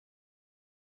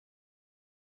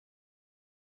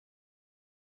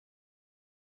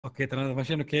Okay, transfer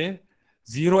function, okay.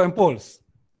 Zero and poles.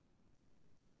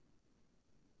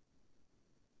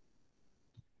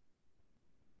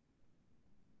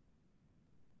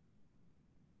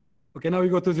 Okay, now we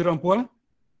go to zero and pole.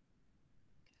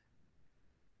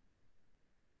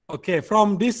 Okay,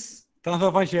 from this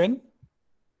transfer function,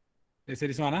 let's say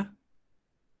this one,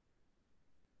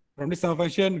 from this transfer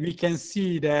function, we can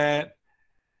see that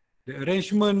the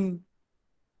arrangement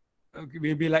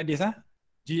will be like this,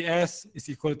 GS is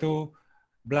equal to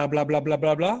blah, blah, blah, blah,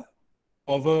 blah, blah,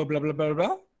 over blah, blah, blah,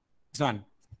 blah. This one.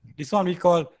 This one we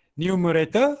call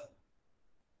numerator.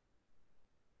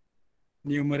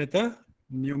 Numerator.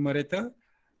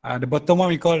 The bottom one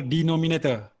we call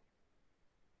denominator.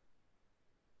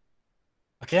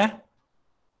 Okay,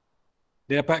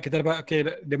 kita dapat, okay,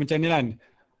 dia macam ni kan.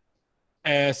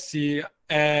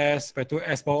 Lepas tu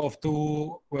S power of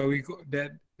 2, where we go,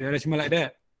 that the arrangement like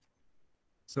that.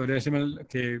 So the arrangement,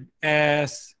 okay,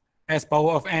 S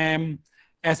power of M,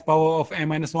 S power of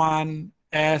M minus 1,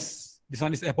 this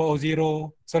one is S power of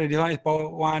 0. Sorry, this one is power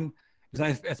 1, this one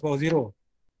is S power 0.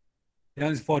 This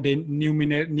one is for the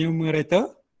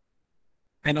numerator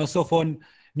and also for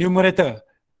numerator.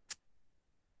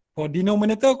 For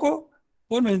denominator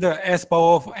pun macam S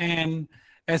power of N,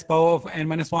 S power of N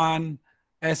minus 1,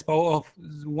 S power of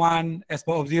 1, S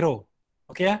power of 0.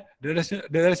 Okay, the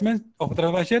arrangement of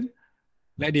transformation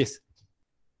like this.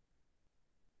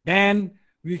 Then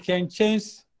we can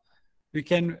change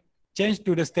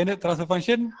to the standard transfer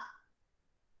function.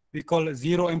 We call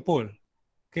zero and pole.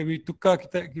 Okay, we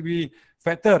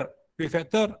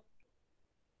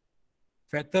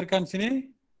factorkan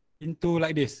sini into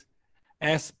like this.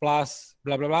 S plus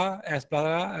blah blah blah, S plus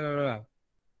blah blah blah.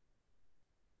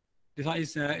 This one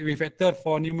is we factor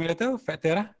for numerator,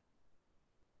 factor.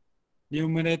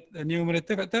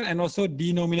 Numerator factor, and also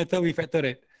denominator we factor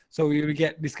it. So we will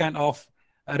get this kind of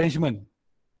arrangement.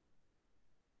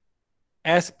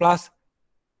 S plus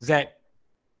Z.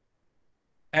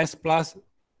 S plus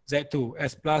Z2,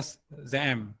 S plus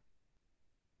Zm.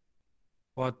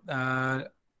 For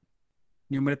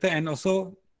numerator, and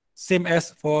also same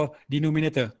as for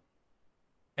denominator.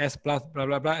 S plus blah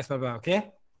blah blah, S blah blah,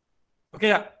 okay? Okay,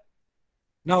 yeah.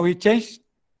 Now we change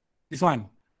this one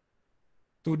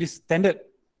to this standard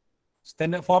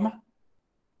form.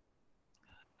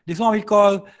 This one we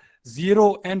call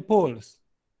zero and poles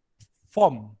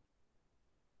form.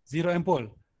 Zero and pole.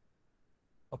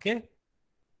 Okay?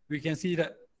 We can see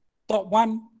that top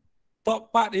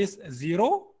part is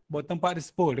 0, bottom part is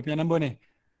pole. Dia punya number ni.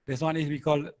 This one is we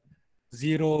call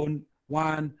 0,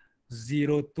 1,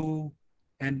 0, 2,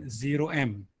 and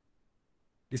 0m.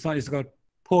 This one is called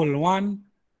pole 1,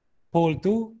 pole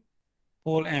 2,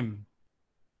 pole m.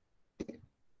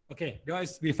 Okay,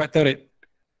 guys, we factor it.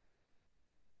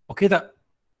 Okay tak?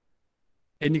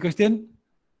 Any question?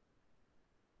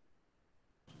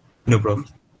 No problem.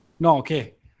 No,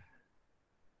 okay.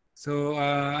 So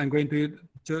I'm going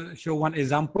to show one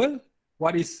example.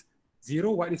 What is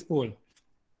zero? What is pole?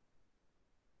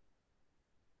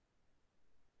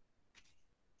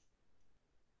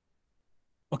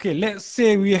 Okay, let's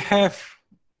say we have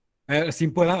just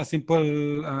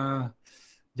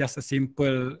a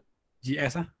simple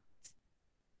GS.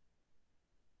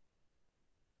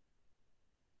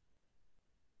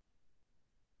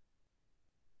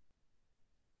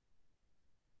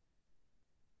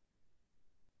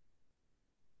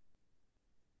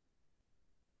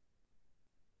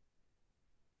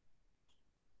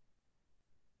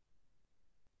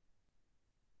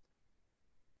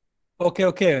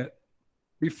 Okay.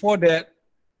 Before that,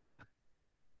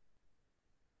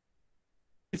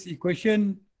 this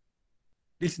equation,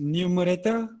 this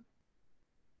numerator,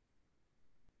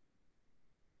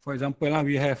 for example,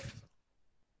 we have,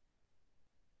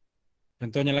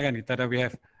 contohnya lah kan, we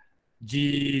have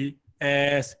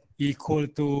GS equal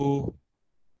to,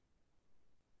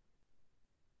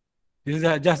 this is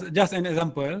just an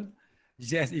example,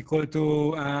 GS equal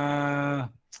to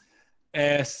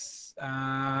S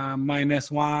minus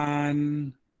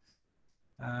 1,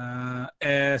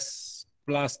 S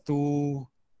plus 2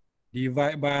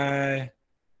 divide by,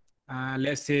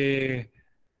 let's say,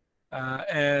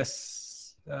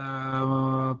 S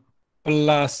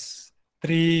plus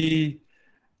 3,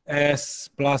 S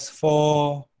plus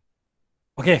 4.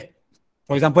 Okay,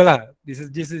 for example, this is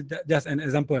just an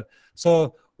example.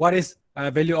 So what is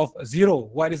value of 0?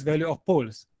 What is value of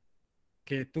poles?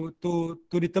 Okay, to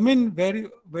determine value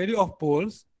of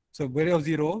poles, so value of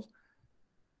zeros.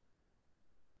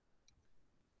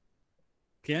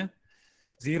 Okay,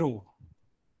 0.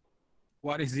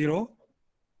 What is 0?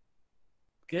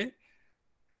 Okay,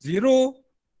 0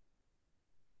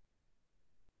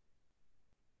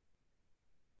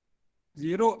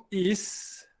 0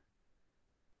 is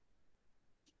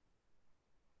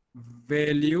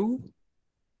value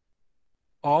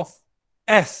of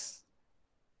S.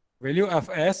 Value of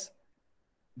S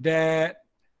that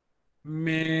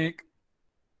make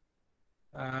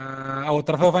our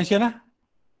transfer function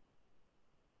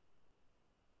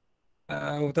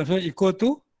our transfer equal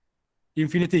to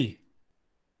infinity.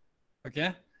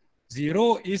 Okay.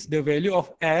 0 is the value of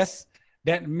S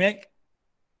that make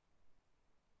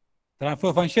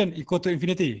transfer function equal to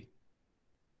infinity.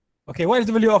 Okay, what is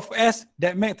the value of S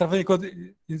that make transfer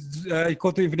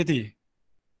equal to infinity?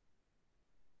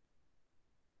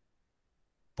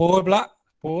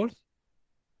 Poles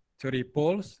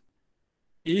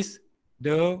is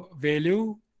the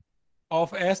value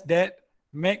of S that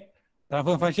make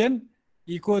transfer function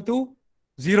equal to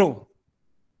 0.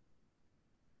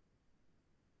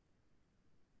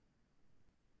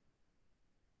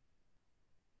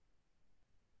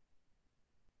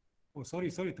 Oh,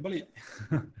 sorry, terbalik.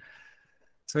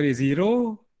 Sorry,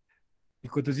 0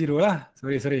 equal to 0 lah.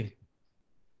 Sorry.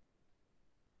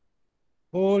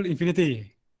 Whole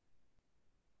infinity.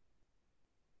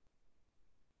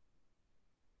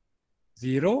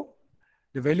 0,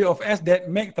 the value of S that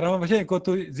make transfer function equal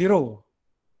to 0.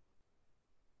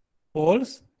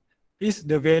 Poles is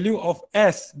the value of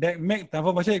S that make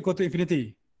transfer function equal to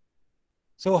infinity.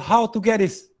 So how to get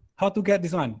this? How to get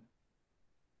this one?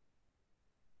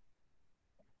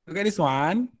 To get this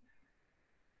one,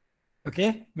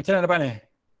 okay, macam mana dapat ni?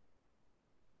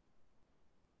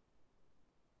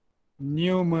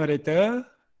 Numerator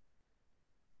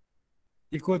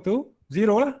equal to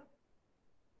 0 lah.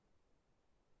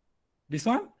 This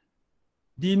one,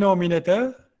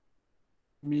 denominator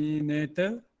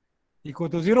equal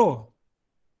to 0.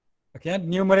 Okay,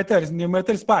 numerator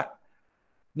is part.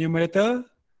 Numerator,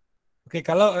 okay,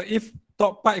 kalau if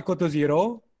top part equal to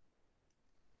 0,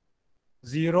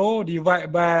 0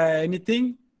 divided by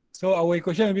anything, so our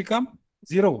equation will become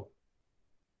 0.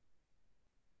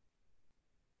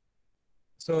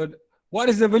 So what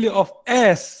is the value of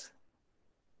S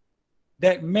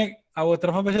that make our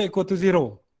transfer function equal to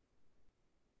 0?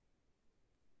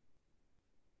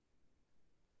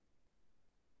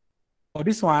 For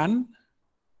this one,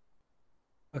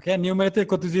 okay, numerator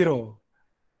equal to 0.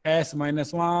 S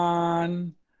minus 1,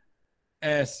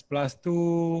 S plus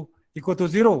 2 equal to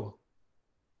 0.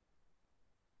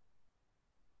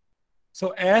 So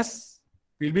S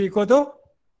will be equal to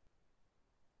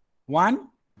 1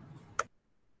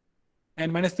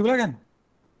 and minus 2 lah kan?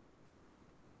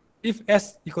 If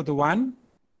S equal to 1,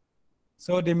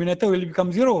 so denominator will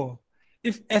become 0.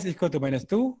 If S equal to minus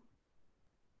 2,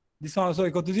 this one also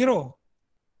equal to 0.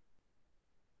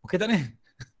 Okay tak ni?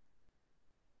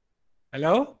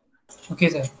 Hello? Okay,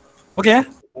 sir. Okay?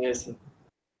 Yes, sir.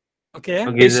 Okay?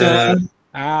 Okay, sir.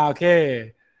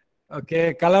 Okay.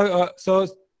 Okay, kalau so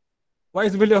what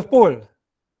is the value of pole?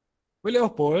 Value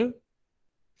of pole,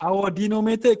 our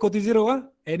denominator equal to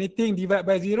 0 anything divided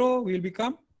by 0 will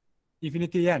become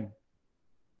infinity kan?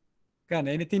 Kan,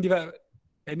 anything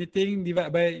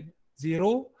divided by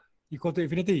 0 equal to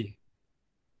infinity.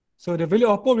 So the value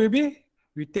of pole will be,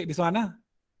 we take this one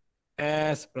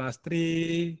S plus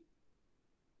 3,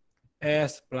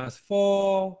 S plus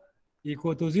 4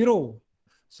 equal to 0.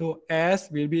 So S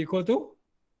will be equal to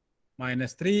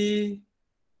minus 3,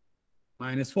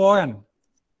 minus 4 kan?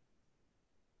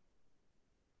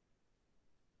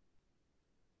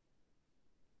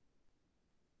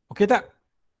 Okay tak?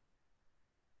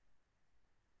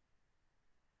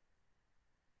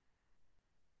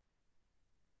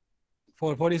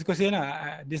 For this question,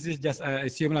 this is just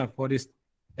assume lah for this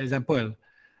example,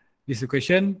 this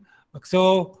equation.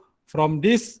 So from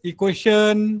this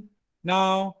equation,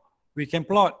 now we can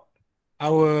plot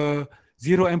our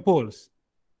zero and poles.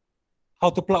 How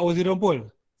to plot our zero and pole?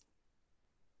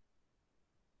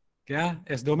 Okay,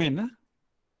 S domain.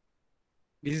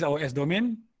 This is our S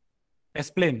domain, S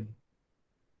plane.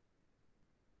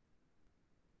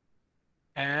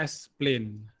 S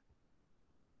plane.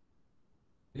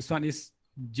 This one is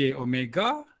J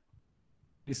omega.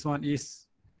 This one is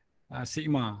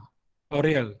sigma or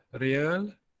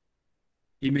real,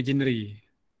 imaginary.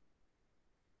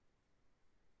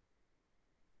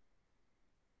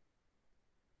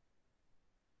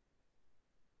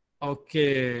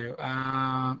 Okay.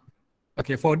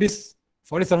 Okay, for this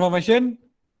transfer function,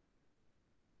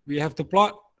 we have to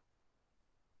plot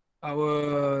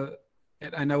our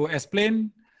S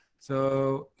plane.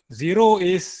 So 0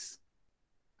 is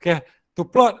okay, to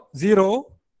plot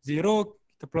 0,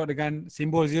 kita plot dengan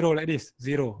simbol 0 like this,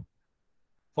 0.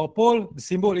 For pole, the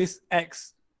symbol is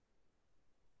X.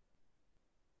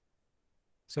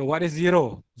 So what is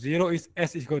 0? 0 is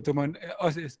s equal to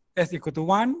s equal to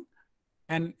 1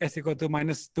 and s equal to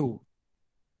minus 2.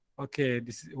 Okay,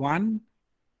 this is 1.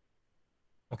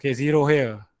 Okay, 0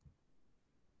 here.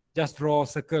 Just draw a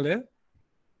circle there.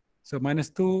 So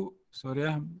minus 2, sorry,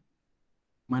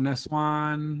 minus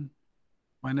 1,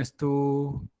 minus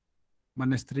 2,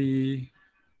 minus 3,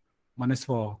 minus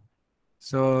 4.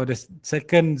 So the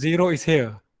second 0 is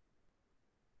here.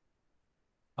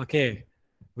 Okay,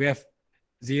 we have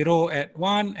 0 at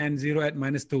 1 and 0 at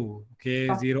minus 2. Okay,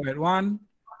 0 at 1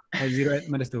 and 0 at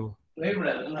minus 2.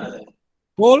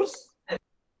 Poles?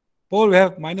 Pole we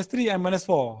have minus 3 and minus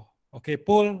 4. Okay,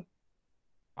 pole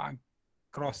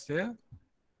cross here.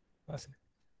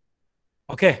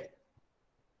 Okay,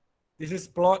 this is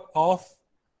plot of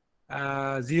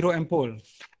 0 and pole.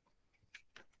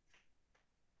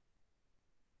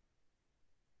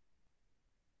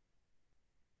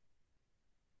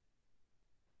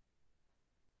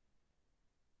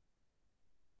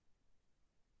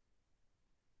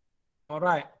 All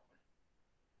right.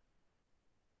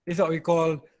 This is what we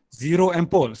call 0 and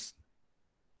poles.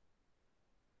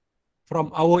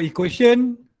 From our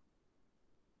equation,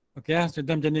 okay,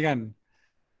 contoh macam ni kan.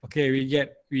 Okay, we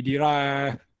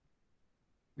derive,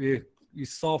 we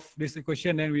solve this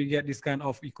equation, then we get this kind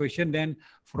of equation. Then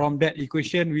from that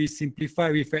equation, we simplify,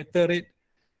 we factor it,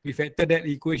 we factor that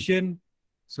equation.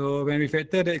 So when we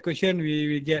factor the equation,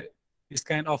 we get this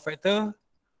kind of factor.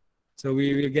 So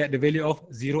we will get the value of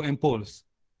 0 and poles.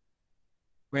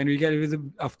 When we get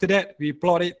after that, we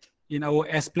plot it in our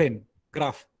S-plane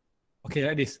graph. Okay,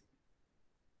 like this.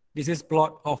 This is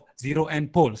plot of 0 and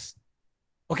poles.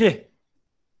 Okay.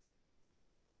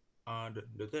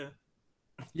 Doktor.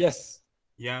 Yes.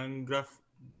 Yang graf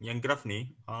ni,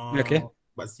 Okay.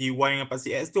 paksi Y dengan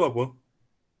paksi X tu apa?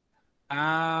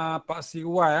 Paksi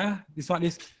Y, this one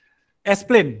is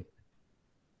S-plane.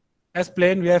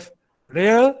 S-plane, we have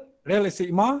real is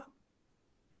sigma.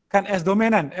 Kan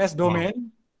S-domain kan?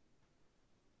 S-domain,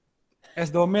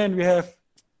 we have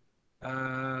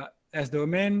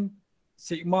S-domain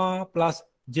sigma plus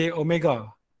J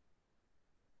omega.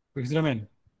 Domain.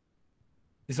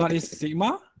 This one is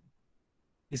sigma.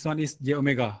 This one is J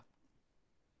omega.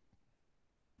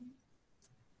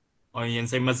 Oh, yang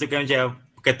saya maksudkan macam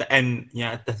perkataan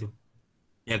yang atas tu.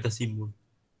 Yang atas simbol.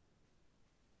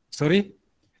 Sorry?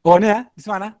 Oh, ni This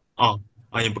one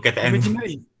Yang perkataan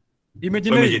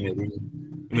Imaginary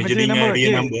number,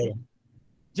 real number.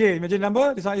 J, imaginary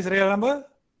number. This one is real number.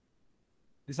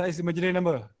 This one is imaginary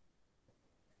number.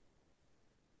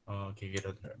 Okay,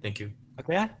 thank you.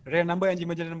 Okay, real number and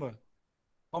imaginary number.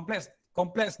 Complex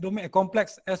domain,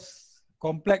 complex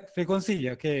frequency.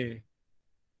 Okay.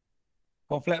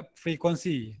 Complex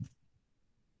frequency.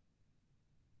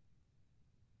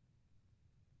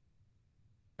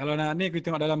 Kalau nak ni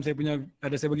kita tengok dalam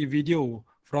saya bagi video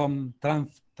from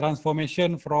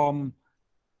transformation from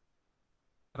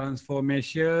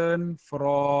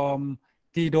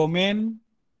T domain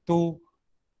to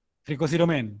frequency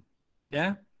domain.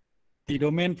 Yeah. T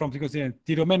domain from frequency domain.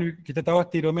 T domain kita tahu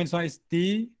T domain this one is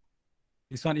T.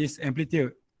 This one is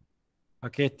amplitude.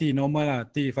 Okay, T normal lah.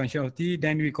 T function of T.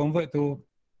 Then we convert to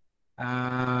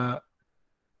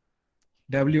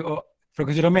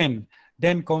frequency domain.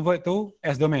 Then convert to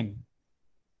S domain.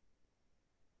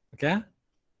 Okay.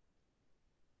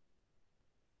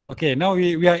 Okay, now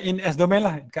we are in S domain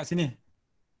lah kat sini.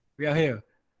 We are here.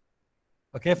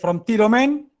 Okay, from T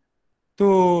domain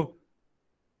to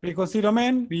frequency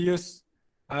domain, we use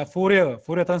Fourier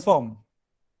transform.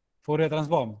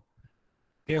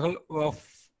 Okay,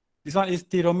 this one is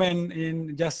T domain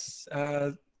in just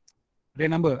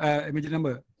real number, imaginary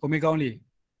number, omega only.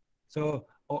 So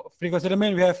frequency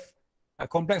domain we have a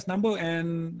complex number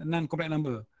and non-complex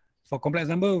number. For complex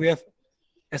number we have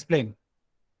S-plane.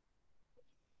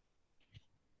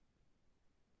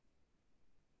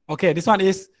 Okay, this one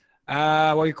is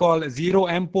what we call 0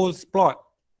 and poles plot.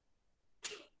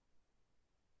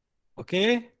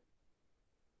 Okay.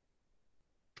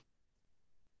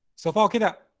 So far okay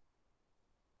tak?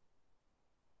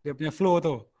 Dia punya flow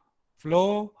tu.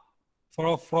 Flow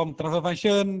from transfer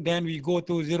function, then we go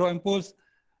to 0 and poles.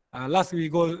 Last we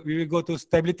will go to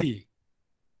stability.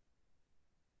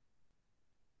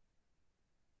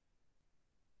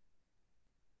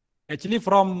 Actually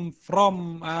from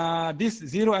this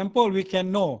 0 and pole we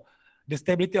can know the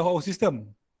stability of our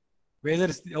system, whether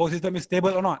our system is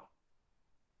stable or not.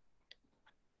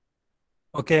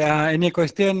 Okay, any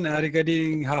question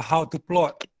regarding how to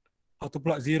plot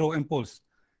 0 and poles?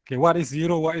 Okay, what is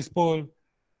 0? What is pole?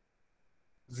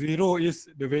 0 is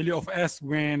the value of S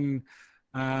when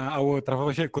our transfer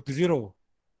function equal to 0.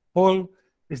 Pole,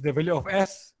 is the value of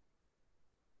S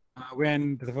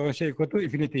when the transformation equal to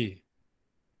infinity.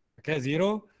 Okay,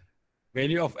 0.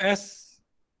 Value of S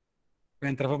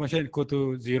when transformation equal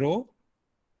to 0.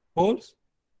 Poles,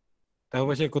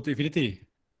 transformation equal to infinity.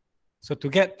 So to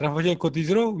get transformation equal to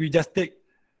 0, we just take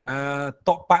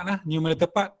top part lah,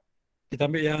 numerator part. Kita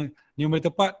ambil yang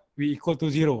numerator part, we equal to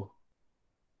 0.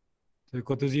 So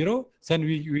equal to 0, then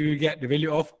we will get the value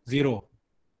of 0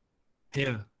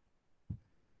 here.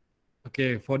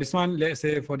 Okay, for this one, let's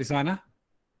say for this one.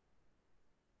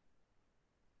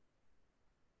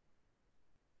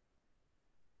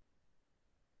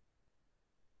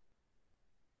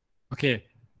 Okay,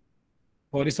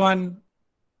 for this one,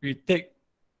 we take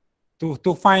to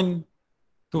find,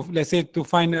 let's say to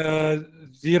find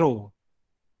 0.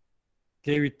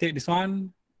 Okay, we take this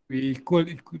one, we equal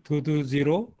to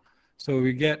 0. So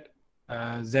we get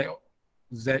Z.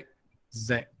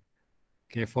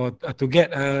 Okay, for to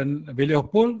get a value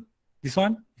of pole, this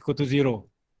one equal to 0.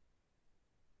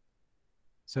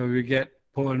 So we get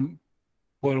pole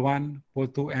 1, pole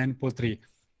 2, and pole 3.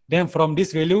 Then from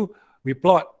this value, we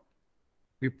plot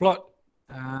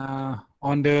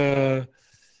on the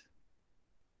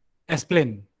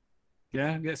S-plane.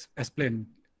 Yeah, that's S-plane.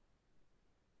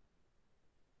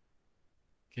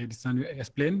 Okay, this one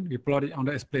S-plane, we plot it on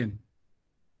the S-plane.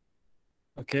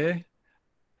 Okay,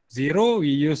 0, we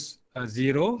use a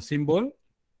 0 symbol.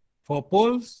 For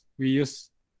poles, we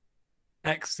use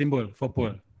X symbol for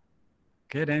pole.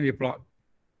 Okay, then we plot.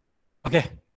 Okay,